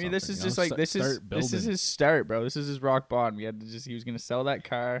someone for Maybe something. this is you know? just like Start this is building. his start, bro. This is his rock bottom. He was gonna sell that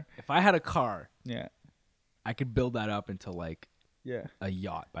car. If I had a car, Yeah. I could build that up into like Yeah. a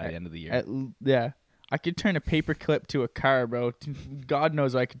yacht by the end of the year. Yeah. I could turn a paper clip to a car, bro. God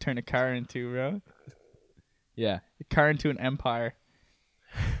knows what I could turn a car into, bro. Yeah, A car into an empire.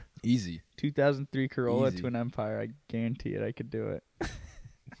 easy. 2003 Corolla Easy. to an empire. I guarantee it. I could do it.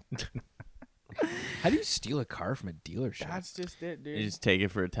 How do you steal a car from a dealership? That's just it, dude. You just take it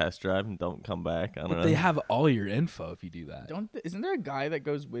for a test drive and don't come back. I don't know. They have all your info if you do that. Isn't there a guy that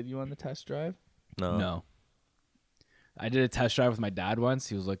goes with you on the test drive? no. No. I did a test drive with my dad once.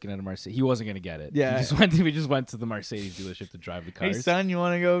 He was looking at a Mercedes. He wasn't gonna get it. Yeah. We just went to the Mercedes dealership to drive the cars. Hey son, you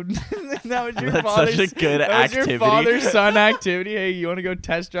want to go? That was your That's father's. such a good that activity. was your father-son activity. Hey, you want to go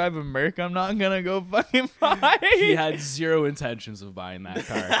test drive a Merc? I'm not gonna go fucking buy. He had zero intentions of buying that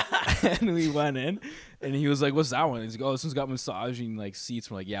car, and we went in, and he was like, "What's that one?" He's like, "Oh, this one's got massaging like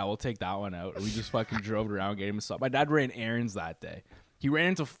seats." We're like, "Yeah, we'll take that one out." And we just fucking drove it around, getting massage. My dad ran errands that day. He ran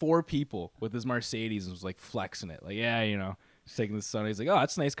into 4 people with his Mercedes and was like flexing it, like, "Yeah, you know." Just taking the sun. He's like, "Oh,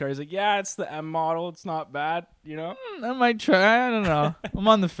 that's a nice car." He's like, "Yeah, it's the M model. It's not bad, you know." I might try. I don't know. I'm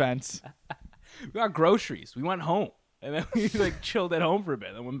on the fence. We got groceries. We went home, and then we like chilled at home for a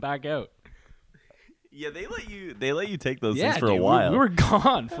bit, and went back out. Yeah, they let you take those Yeah, things for dude, a while. We were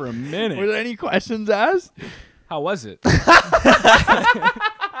gone for a minute. Were there any questions asked? How was it?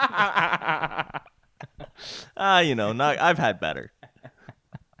 You know, not. I've had better.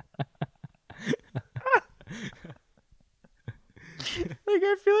 Like,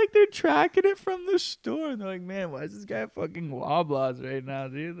 I feel like they're tracking it from the store. And they're like, man, why is this guy at fucking Loblaws right now,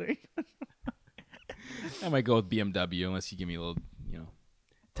 dude? Like, I might go with BMW unless you give me a little,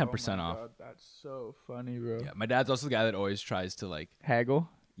 10% off. God, that's so funny, bro. Yeah, my dad's also the guy that always tries to like, Haggle?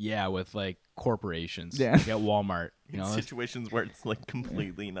 with like corporations. Yeah. Like at Walmart. In situations where it's like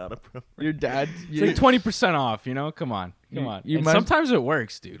completely not appropriate. Your dad? It's like 20% off, Come on. And sometimes it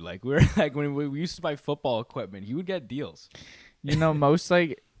works, dude. Like we're like when we used to buy football equipment, he would get deals. Most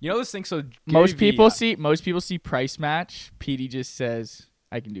like this thing. So most people see price match. PD just says,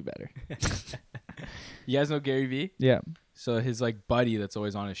 I can do better. You guys know Gary Vee? Yeah. So his like buddy that's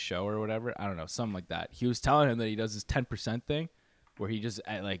always on his show or whatever, I don't know, something like that. He was telling him that he does this 10% thing where he just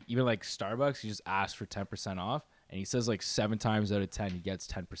at like even like Starbucks, he just asks for 10% off, and he says like 7 times out of 10 he gets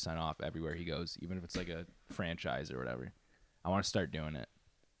 10% off everywhere he goes, even if it's like a franchise or whatever. I want to start doing it.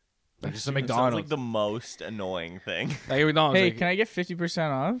 Like just a McDonald's. Sounds like the most annoying thing. Like McDonald's. Hey, like, can I get 50%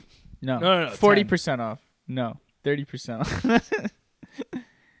 off? No. No. 40% off. No. 30% off.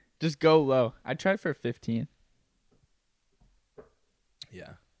 Just go low. I tried for 15.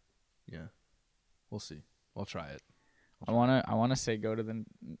 Yeah. We'll see. We'll try it. I wanna say go to the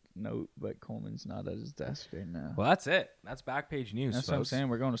note, but Coleman's not at his desk right now. Well, that's it. That's Backpage News. That's folks. what I'm saying.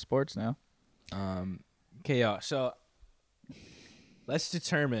 We're going to sports now. Okay, so let's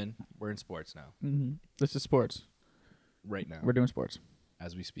determine we're in sports now. Mm-hmm. This is sports. Right now. We're doing sports.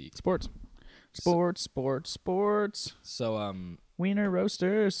 As we speak. Sports. So Wiener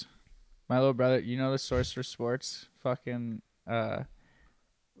Roasters. My little brother, you know the source for sports? Fucking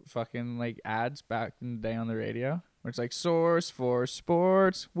like ads back in the day on the radio? Where it's like, source for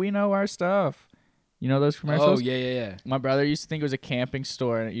sports. We know our stuff. You know those commercials? Oh, yeah. My brother used to think it was a camping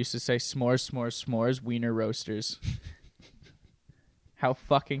store, and it used to say s'mores, Wiener Roasters. How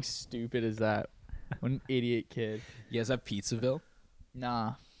fucking stupid is that? What an idiot kid. You guys have Pizzaville?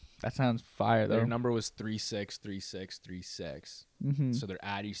 Nah. That sounds fire, though. Their number was 363636. Mm-hmm. So their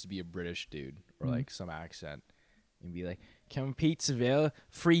ad used to be a British dude or like some accent. And be like, come Pizzaville,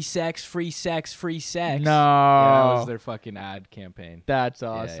 free sex, free sex, free sex. No. Yeah, that was their fucking ad campaign. That's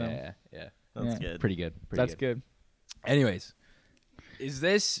awesome. Yeah. That's good. Pretty good. That's good. Anyways,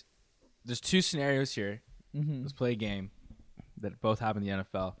 there's 2 scenarios here. Mm-hmm. Let's play a game that both happen in the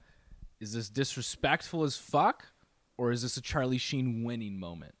NFL. Is this disrespectful as fuck, or is this a Charlie Sheen winning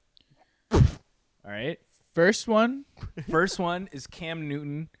moment? All right. First one is Cam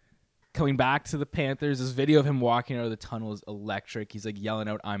Newton coming back to the Panthers. This video of him walking out of the tunnel is electric. He's like yelling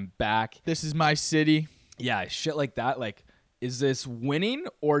out, "I'm back." This is my city. Yeah, shit like that. Like, is this winning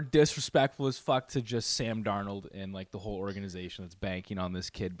or disrespectful as fuck to just Sam Darnold and like the whole organization that's banking on this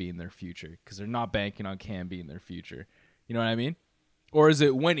kid being their future? Because they're not banking on Cam being their future. You know what I mean? Or is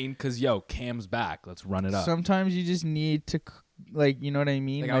it winning because, Cam's back. Let's run it up. Sometimes you just need to, like, you know what I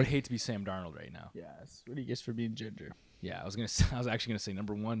mean? Like, I would hate to be Sam Darnold right now. Yeah, that's what he gets for being ginger. Yeah, I was actually gonna say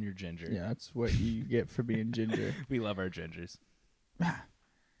number 1, you're ginger. Yeah, that's what you get for being ginger. We love our gingers.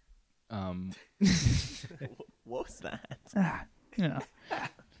 What was that?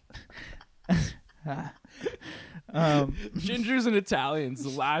 Gingers and Italians, the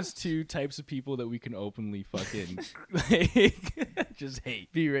last 2 types of people that we can openly fucking like, just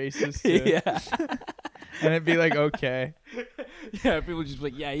hate. Be racist too. Yeah. And it'd be like, okay. Yeah, people just be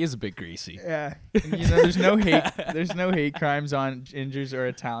like, yeah, he is a bit greasy. Yeah. And, there's no hate crimes on gingers or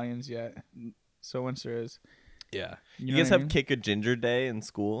Italians yet. So once there is. Yeah. You guys have Kick a Ginger Day in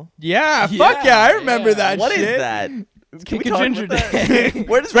school? Yeah, fuck yeah, I remember that What shit. is that? Can Kick we a talk Ginger about that? Day.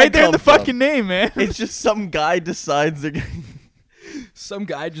 Where does Right that there in come the from? fucking name, man. It's just some guy decides they're Some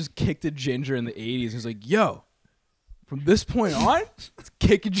guy just kicked a ginger in the 80s. He's like, yo, From this point on, it's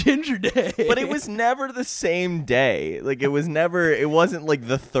Kick a Ginger Day. But it was never the same day. Like, it wasn't like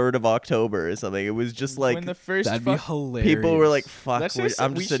the 3rd of October or something. It was just like, when the first that'd be hilarious. people were like, fuck, Let's just-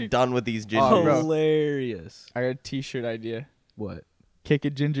 I'm we just should- done with these Oh, gingers. bro. Hilarious. I got a t-shirt idea. What? Kick a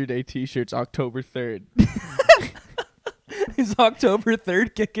Ginger Day t-shirts October 3rd. Is October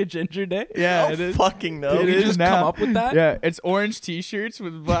 3rd Kick a Ginger Day? Yeah, I it is. fucking know. It Did you is just now. come up with that? Yeah, it's orange t-shirts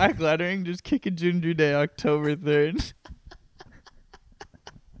with black lettering. Just Kick a Ginger Day October 3rd.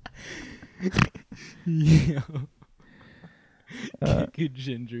 Yeah. Kick a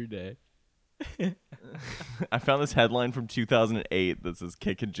Ginger Day. I found this headline from 2008 that says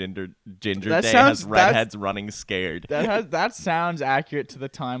 "Kick a Ginger That Day sounds- has redheads running scared." That sounds accurate to the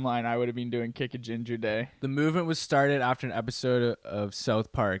timeline I would have been doing Kick a Ginger Day. The movement was started after an episode of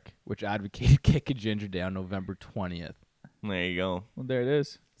South Park, which advocated Kick a Ginger Day on November 20th. There you go. Well, there it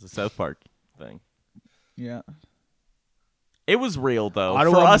is. It's a South Park thing. Yeah. It was real though.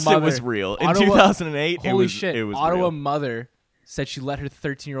 Ottawa For us, mother- it was real. In Ottawa- 2008, Holy it was shit. It was Ottawa real. mother said she let her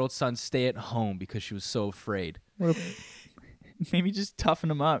 13-year-old son stay at home because she was so afraid. Maybe just toughen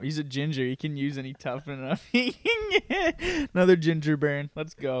him up. He's a ginger. He can use any toughening up. Another ginger burn.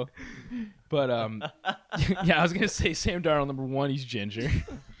 Let's go. But yeah, I was gonna say Sam Darnold, number 1, he's ginger.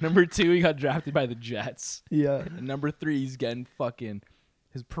 Number 2, he got drafted by the Jets. Yeah. And number 3, he's getting fucking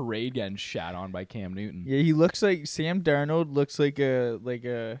his parade getting shat on by Cam Newton. Yeah, he looks like Sam Darnold looks like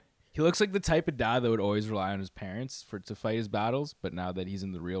a He looks like the type of dad that would always rely on his parents to fight his battles, but now that he's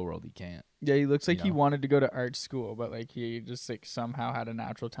in the real world, he can't. yeah, he looks like You he know. wanted to go to art school, but like he just like somehow had a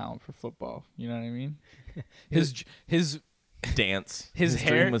natural talent for football. You know what I mean? His Dance. His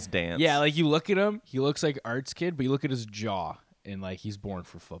hair dream was dance. Yeah, like you look at him, he looks like arts kid, but you look at his jaw and like he's born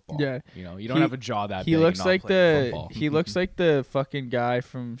for football. Yeah. You know, you don't He- have a jaw that He big looks and not like play the football. he looks like the fucking guy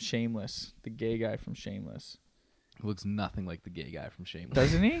from Shameless, the gay guy from Shameless, He looks nothing like the gay guy from Shameless.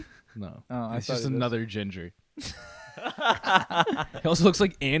 doesn't he? No. Oh, I It's thought just he did. another ginger. He also looks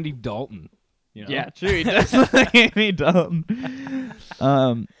like Andy Dalton. You know? Yeah, true. He does look like Andy Dalton.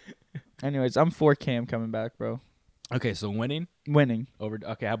 Anyways, I'm for Cam coming back, bro. Okay, so winning Winning. over.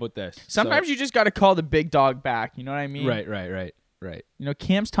 Okay, how about this? Sometimes you just got to call the big dog back. You know what I mean? Right. You know,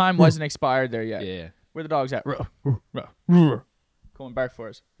 Cam's time wasn't expired there yet. Yeah. Where the dog's at? Going back for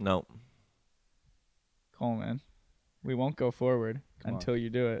us. No. Cole, man. We won't go forward Come on. until you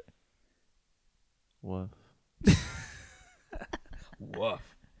do it. What?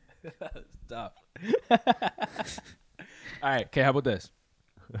 Woof. That's tough. All right. Okay, how about this?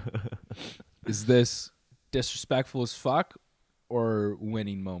 Is this disrespectful as fuck or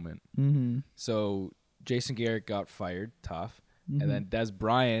winning moment? Mm-hmm. So Jason Garrett got fired, tough. And then Des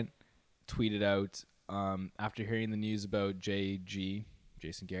Bryant tweeted out after hearing the news about Jason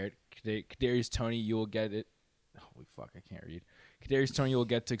Garrett, Kadarius Toney, you will get it. Holy fuck, I can't read. Kadarius Toney, you will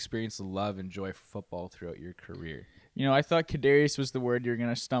get to experience the love and joy for football throughout your career. You know, I thought Kadarius was the word you're going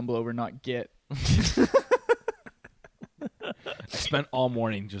to stumble over, not get. I spent all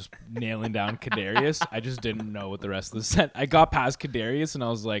morning just nailing down Kadarius. I just didn't know what the rest of the sentence. I got past Kadarius and I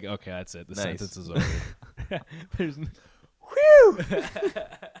was like, okay, that's it. The Nice. sentence is over. There's Whew!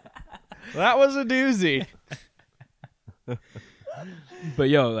 That was a doozy. But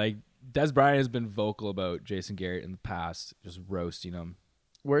yo, like Des Bryant has been vocal about Jason Garrett in the past, just roasting him.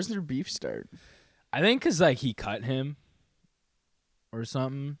 Where's their beef start? I think because like he cut him or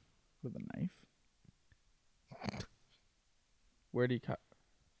something. With a knife? Where did he cut?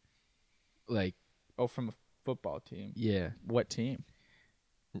 Like, Oh, from a football team. yeah, What team?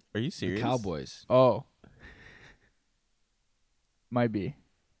 Are you the serious? Cowboys. Oh. Might be.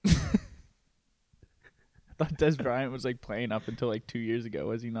 I thought Des Bryant was like playing up until like 2 years ago,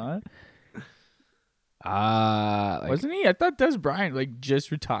 was he not? Wasn't he? I thought Des Bryant like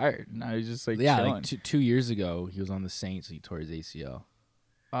just retired. Now he's just like yeah, chilling. like 2 years ago he was on the Saints. He tore his ACL.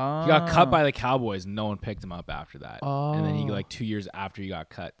 Oh. He got cut by the Cowboys, and no one picked him up after that. And then he Oh. like 2 years after he got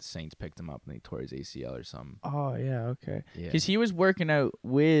cut, the Saints picked him up and they tore his ACL or something. Oh yeah, okay. Yeah, Because he was working out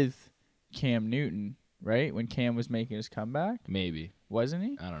with Cam Newton, right? When Cam was making his comeback, maybe. wasn't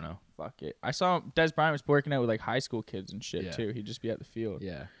he? I don't know. Fuck it. I saw Des Bryant was working out with like high school kids and shit Yeah. too. He'd just be at the field.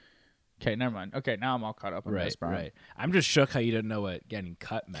 Yeah, Okay, never mind. Okay, now I'm all caught up on Des right, Bryant. right. I'm just shook how you didn't know what getting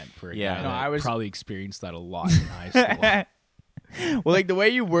cut meant for a Yeah. guy No, that I was- probably experienced that a lot in high school. Well, like the way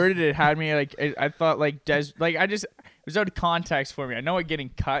you worded it had me like I thought like Des like it was out of context for me. I know what getting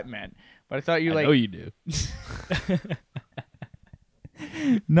cut meant, but I thought you I like know you do.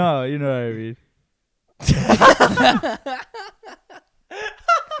 no, you know what I mean.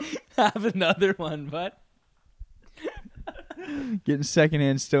 Have another one, bud. Getting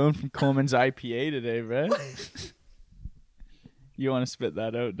secondhand stone from Coleman's IPA today, bro. You want to spit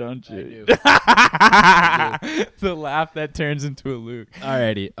that out, don't you? I do. The laugh that turns into a Luke.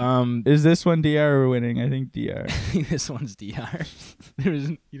 Alrighty. Is this one DR or winning? I think DR. This one's DR.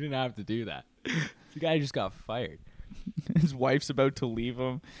 You didn't have to do that. The guy just got fired. His wife's about to leave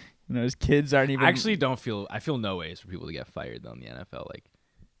him. You know, his kids aren't even. I actually I feel no ways for people to get fired though in the NFL. Like,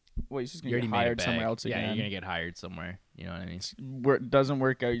 well, he's just you gonna already get made a hired bag. somewhere else Yeah, again. you're gonna get hired somewhere. You know what I mean? Doesn't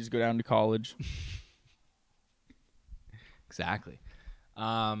work out. You just go down to college. Exactly.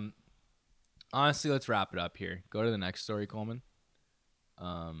 Honestly, let's wrap it up here. Go to the next story, Coleman.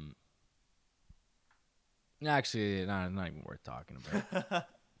 Actually, not even worth talking about.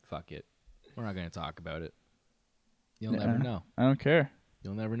 Fuck it. We're not gonna talk about it. You'll never know. I don't care.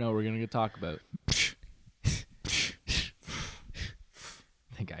 You'll never know. We're gonna talk about.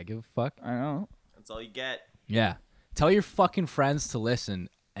 Think I give a fuck? I know. That's all you get. Yeah. Tell your fucking friends to listen,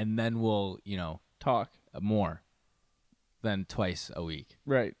 and then we'll, Talk. more than twice a week.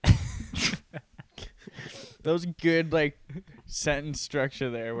 Right. That was good, like, sentence structure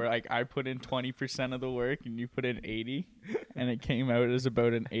there where, like, I put in 20% of the work and you put in 80, and it came out as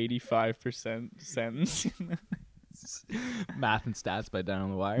about an 85% sentence. Math and stats by Down on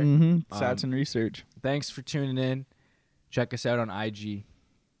the Wire. Mm-hmm. Stats and research. Thanks for tuning in. Check us out on IG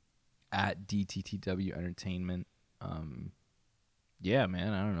at DTTW Entertainment. Yeah,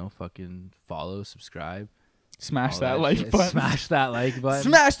 man. I don't know. Fucking follow, subscribe. Smash all that like shit. button. Smash that like button.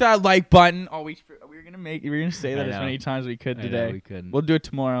 Smash that like button. Oh, we were gonna say that I as know. many times as we could I today. know, we couldn't. We'll do it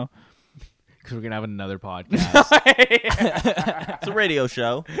tomorrow. Because we're going to have another podcast. It's a radio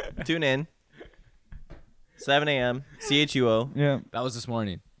show. Tune in. 7 a.m. CHUO. Yeah. That was this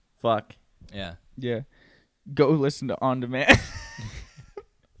morning. Fuck. Yeah. Yeah. Go listen to On Demand.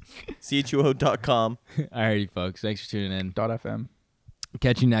 CHUO.com. Alrighty, folks. Thanks for tuning in. .fm.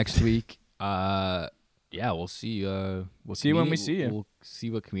 Catch you next week. Yeah, we'll see. We'll See you when we see you. We'll see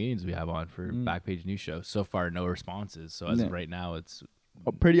what comedians we have on for Backpage News Show. So far, no responses. So as Yeah. of right now, it's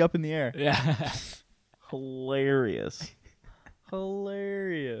Pretty up in the air. yeah. Hilarious.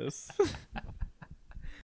 Hilarious.